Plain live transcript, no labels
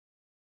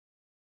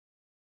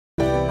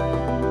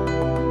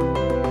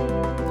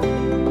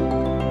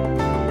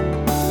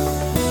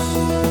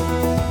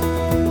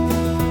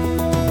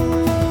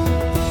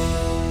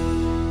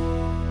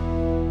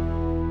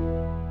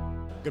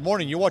Good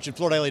morning. You're watching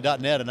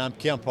FloorDaily.net, and I'm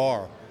Kim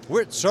Parr.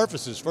 We're at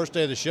Surfaces, first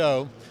day of the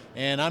show,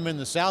 and I'm in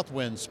the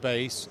Southwind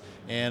space,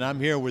 and I'm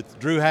here with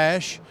Drew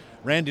Hash,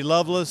 Randy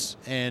Lovelace,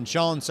 and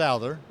Sean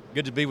Souther.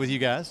 Good to be with you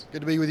guys.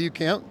 Good to be with you,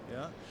 Kemp.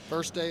 Yeah.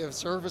 First day of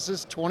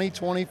Surfaces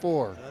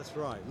 2024. That's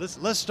right.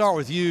 Let's start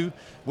with you.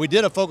 We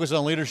did a focus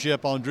on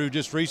leadership on Drew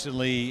just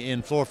recently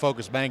in Floor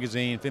Focus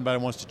magazine. If anybody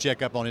wants to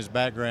check up on his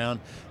background,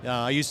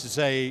 I used to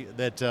say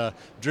that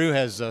Drew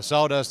has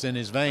sawdust in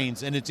his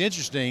veins, and it's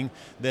interesting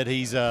that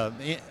he's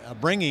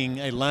bringing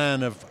a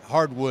line of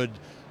hardwood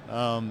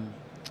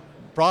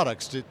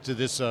products to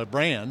this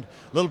brand.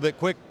 A little bit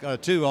quick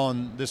too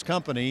on this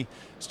company.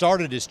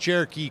 Started as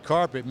Cherokee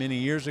Carpet many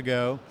years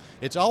ago.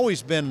 It's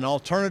always been an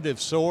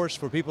alternative source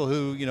for people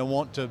who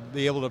want to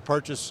be able to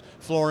purchase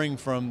flooring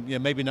from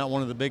maybe not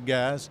one of the big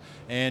guys.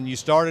 And you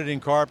started in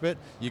carpet,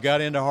 you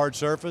got into hard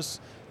surface,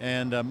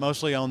 and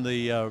mostly on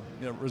the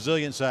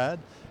resilient side.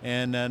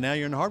 And now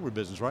you're in the hardwood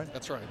business, right?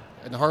 That's right.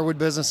 In the hardwood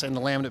business and the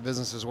laminate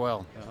business as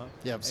well. Uh-huh.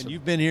 Yeah. And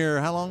you've been here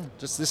how long?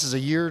 This is a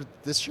year.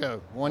 This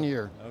show, 1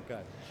 year.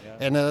 Okay. Yeah.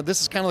 And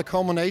this is kind of the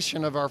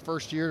culmination of our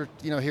first year,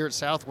 here at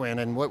Southwind,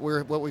 and what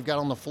we've got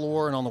on the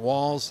floor and on the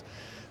walls.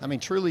 I mean,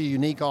 truly a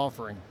unique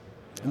offering.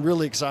 I'm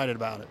really excited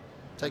about it.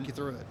 Take you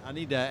through it. I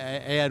need to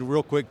add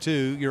real quick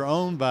too. You're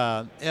owned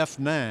by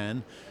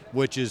F9,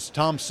 which is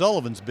Tom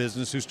Sullivan's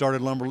business, who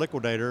started Lumber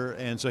Liquidator,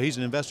 and so he's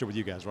an investor with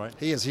you guys, right?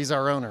 He is. He's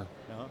our owner.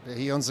 Uh-huh.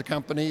 He owns the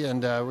company,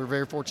 and we're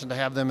very fortunate to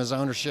have them as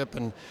ownership,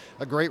 and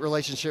a great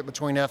relationship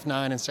between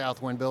F9 and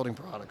Southwind Building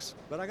Products.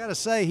 But I got to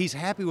say, he's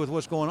happy with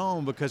what's going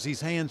on because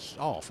he's hands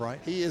off, right?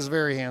 He is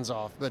very hands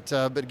off, but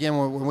again,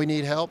 when we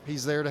need help,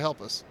 he's there to help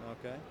us.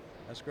 Okay,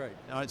 that's great.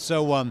 All right,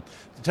 so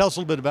tell us a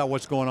little bit about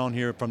what's going on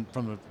here from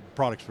the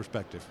product's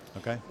perspective,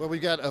 okay? Well,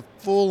 we've got a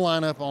full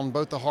lineup on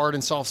both the hard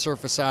and soft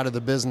surface side of the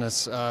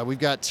business. We've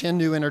got 10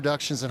 new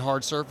introductions in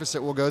hard surface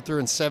that we'll go through,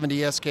 and 70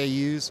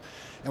 SKUs.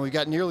 And we've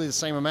got nearly the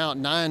same amount,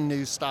 9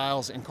 new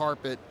styles in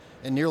carpet,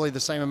 and nearly the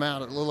same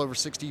amount, a little over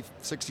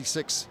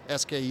 66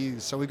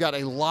 SKUs. So we've got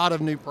a lot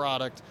of new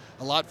product,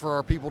 a lot for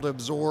our people to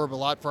absorb, a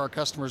lot for our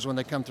customers when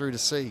they come through to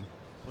see.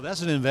 Well,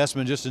 that's an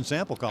investment just in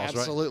sample costs,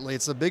 right? Absolutely.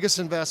 It's the biggest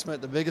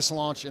investment, the biggest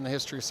launch in the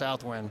history of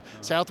Southwind.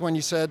 Southwind,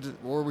 you said,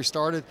 where we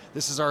started,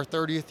 this is our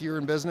 30th year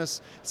in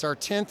business. It's our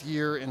 10th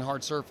year in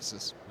hard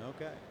surfaces.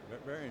 Okay,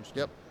 very interesting.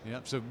 Yep.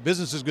 Yep, so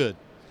business is good.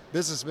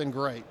 Business has been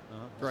great,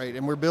 great.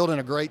 And we're building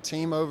a great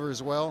team over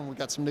as well. We've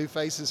got some new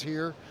faces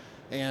here,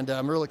 and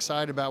I'm real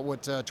excited about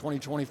what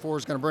 2024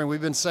 is going to bring. We've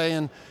been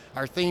saying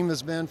our theme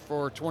has been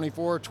for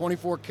 24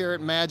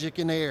 karat magic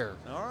in the air.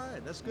 All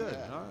right, that's good.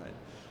 Yeah. All right.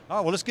 All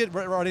right, well, let's get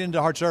right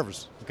into hard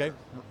surface, okay?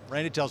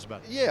 Randy, tell us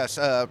about it. Yes,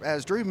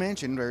 as Drew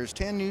mentioned, there's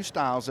 10 new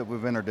styles that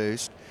we've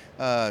introduced.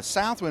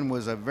 Southwind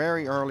was a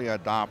very early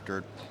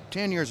adopter.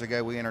 10 years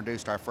ago, we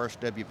introduced our first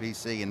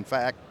WPC. In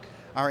fact,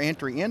 our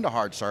entry into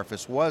hard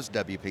surface was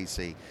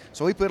WPC.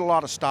 So we put a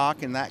lot of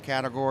stock in that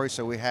category,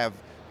 so we have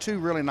 2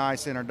 really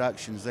nice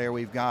introductions there.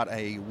 We've got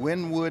a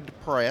Winwood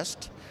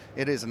pressed.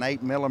 It is an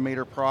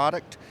 8mm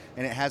product,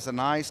 and it has a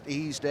nice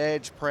eased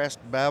edge pressed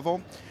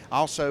bevel.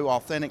 Also,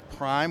 Authentic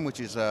Prime, which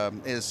is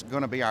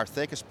going to be our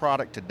thickest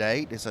product to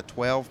date. It's a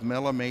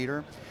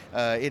 12mm.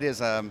 It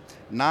is a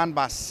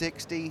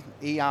 9x60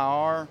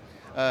 EIR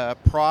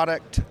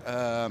product,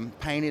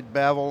 painted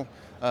bevel.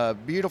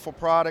 Beautiful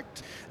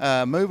product.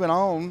 Moving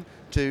on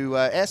to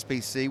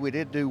SPC, we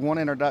did do one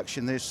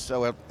introduction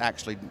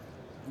actually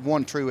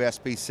one true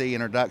SPC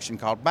introduction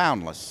called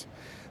Boundless.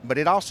 But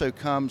it also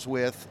comes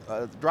with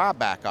a dry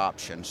back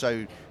option.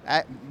 So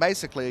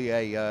basically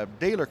a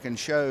dealer can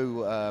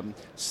show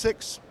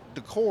 6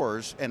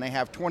 decors, and they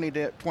have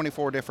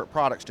 24 different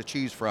products to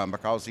choose from,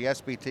 because the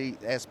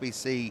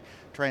SPC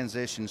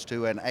transitions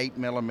to an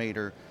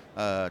 8mm,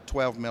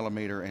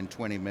 12mm, and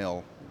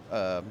 20mm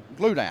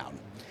glue down.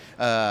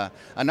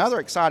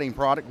 Another exciting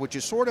product, which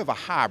is sort of a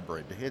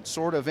hybrid, it's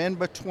sort of in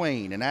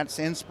between, and that's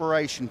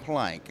Inspiration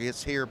Plank.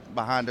 It's here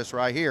behind us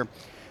right here.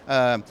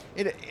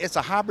 It's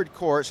a hybrid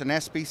core. It's an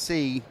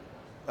SPC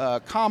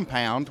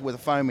compound with a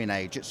foaming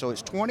agent, so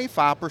it's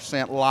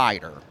 25%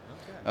 lighter.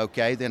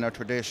 Okay, than a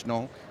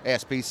traditional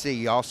SPC.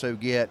 You also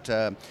get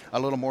a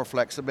little more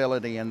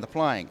flexibility in the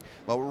plank.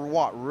 But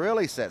what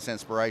really sets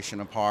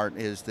Inspiration apart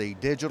is the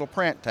digital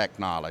print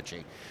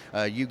technology.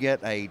 You get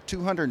a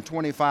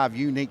 225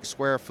 unique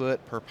square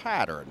foot per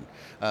pattern.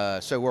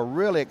 So we're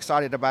really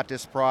excited about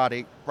this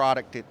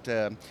product.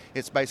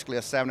 It's basically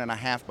a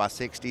 7.5 by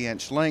 60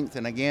 inch length,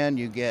 and again,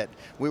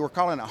 we were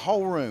calling it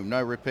whole room,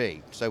 no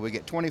repeat. So we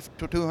get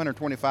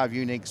 225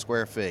 unique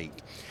square feet.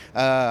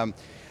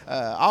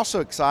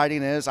 Also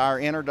exciting is our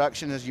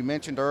introduction, as you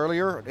mentioned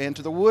earlier,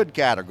 into the wood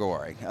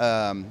category.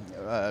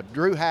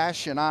 Drew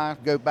Hash and I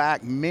go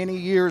back many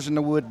years in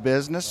the wood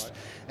business,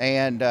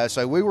 and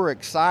so we were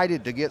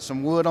excited to get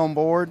some wood on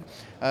board.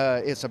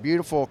 It's a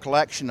beautiful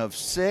collection of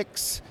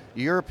 6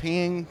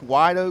 European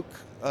white oak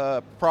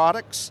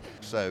products,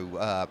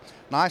 so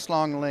nice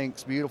long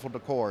lengths, beautiful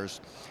decors.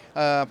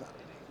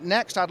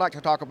 Next, I'd like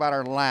to talk about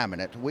our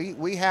laminate.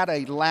 We had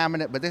a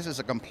laminate, but this is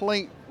a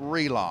complete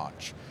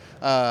relaunch.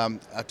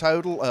 a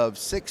total of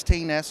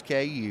 16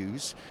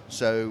 SKUs.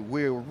 So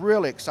we're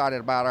really excited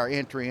about our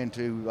entry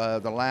into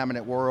the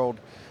laminate world.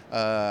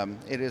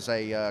 It is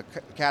a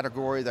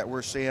category that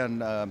we're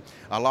seeing a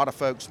lot of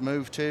folks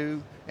move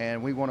to,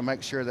 and we want to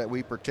make sure that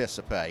we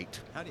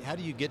participate. How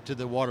do you get to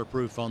the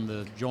waterproof on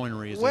the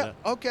joinery?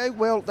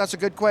 Well, that's a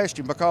good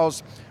question,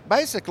 because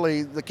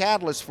basically the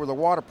catalyst for the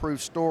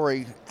waterproof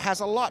story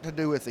has a lot to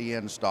do with the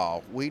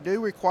install. We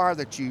do require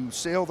that you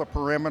seal the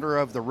perimeter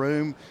of the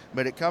room,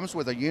 but it comes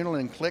with a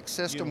Unilin click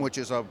system, which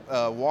is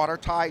a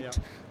watertight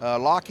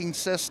locking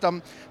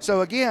system.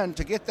 So again,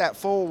 to get that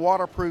full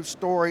waterproof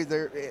story,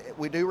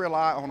 we do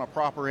rely on a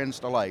proper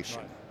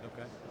installation. Right.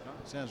 Okay.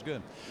 Sounds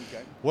good.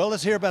 Okay. Well,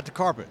 let's hear about the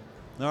carpet.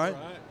 All right.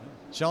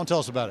 Sean, tell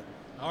us about it.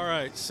 All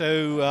right.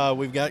 So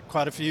we've got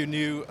quite a few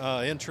new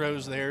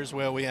intros there as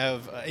well. We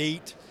have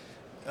 8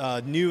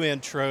 new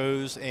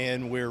intros,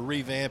 and we're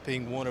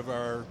revamping one of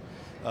our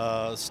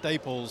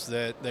staples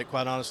that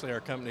quite honestly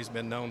our company's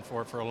been known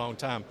for a long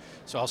time.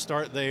 So I'll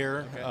start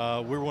there.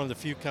 Okay. We're one of the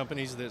few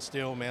companies that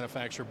still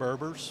manufacture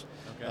Berbers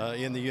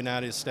in the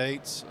United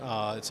States.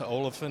 It's an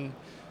olefin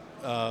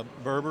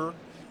Berber,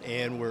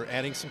 and we're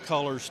adding some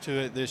colors to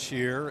it this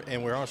year,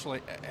 and we're also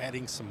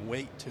adding some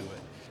weight to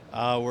it.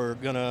 We're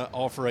going to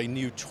offer a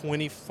new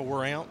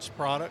 24-ounce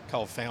product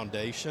called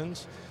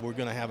Foundations. We're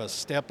going to have a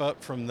step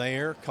up from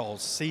there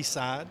called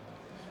Seaside,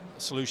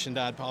 solution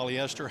dyed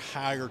polyester,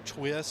 higher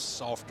twist,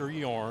 softer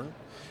yarn.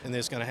 And then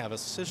it's going to have a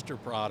sister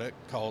product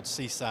called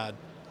Seaside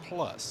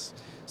Plus.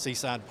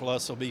 Seaside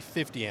Plus will be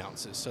 50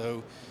 ounces.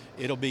 So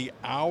it'll be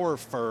our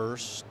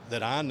first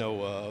that I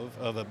know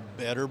of a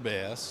better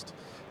best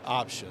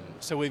option.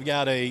 So we've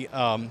got a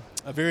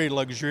very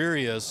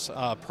luxurious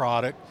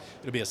product.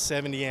 It'll be a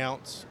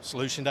 70-ounce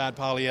solution dyed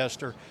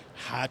polyester,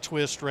 high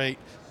twist rate,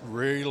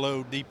 very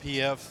low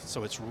DPF,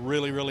 so it's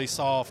really, really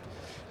soft.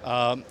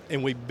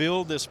 And we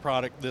build this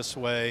product this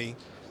way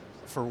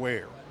for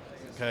wear.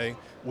 Okay,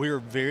 we're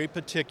very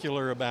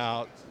particular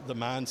about the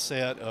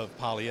mindset of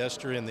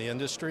polyester in the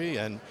industry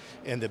and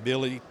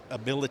the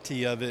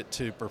ability of it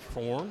to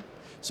perform.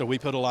 So we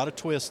put a lot of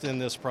twist in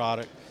this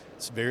product.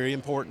 It's very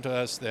important to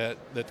us that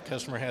the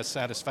customer has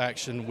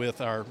satisfaction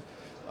with our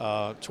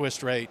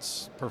twist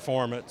rates,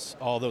 performance,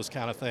 all those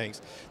kind of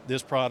things.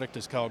 This product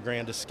is called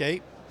Grand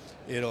Escape.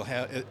 It'll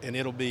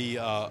be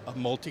a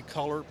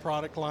multicolor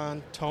product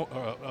line,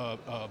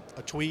 a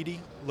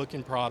tweedy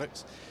looking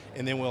products,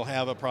 and then we'll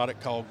have a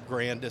product called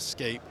Grand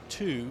Escape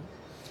 2,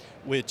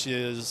 which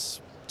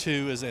is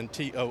 2 as in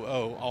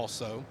TOO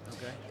also,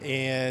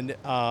 and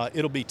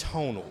it'll be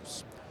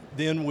tonals.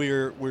 Then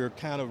we're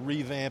kind of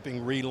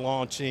revamping,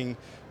 relaunching.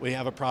 We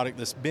have a product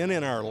that's been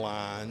in our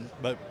line,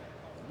 but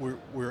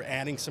we're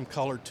adding some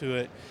color to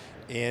it,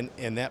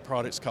 and that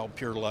product's called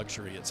Pure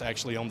Luxury. It's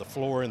actually on the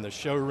floor in the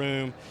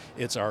showroom.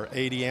 It's our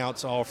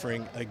 80-ounce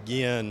offering.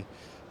 Again,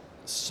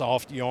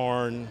 soft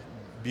yarn,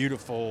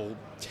 beautiful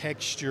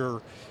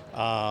texture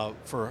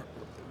for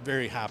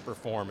very high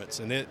performance,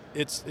 and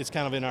it's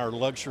kind of in our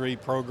luxury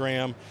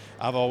program.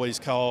 I've always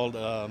called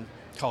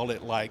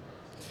it like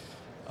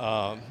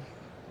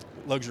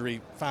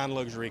fine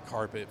luxury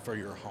carpet for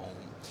your home.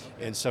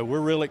 And so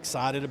we're really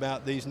excited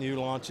about these new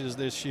launches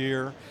this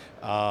year.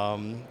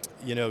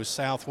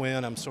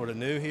 Southwind, I'm sort of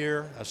new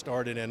here. I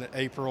started in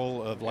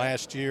April of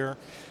last year,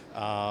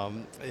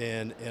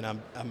 and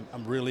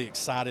I'm really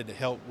excited to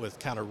help with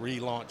kind of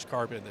relaunch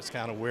carpet. That's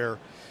kind of where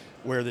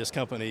this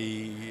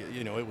company,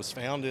 it was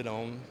founded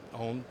on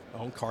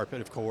carpet,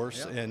 of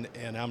course,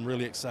 and I'm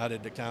really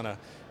excited to kind of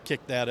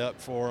kick that up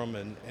for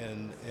them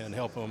and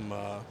help them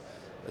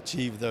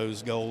achieve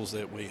those goals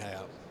that we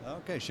have.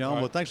 Okay, Sean.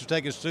 Well, thanks for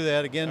taking us through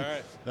that again.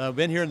 All right.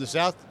 Been here in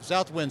the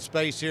Southwind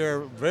space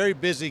here. Very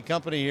busy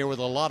company here with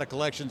a lot of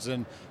collections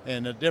and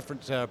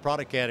different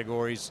product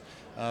categories.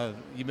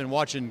 You've been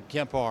watching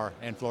Kempar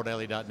and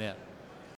FloorDaily.net.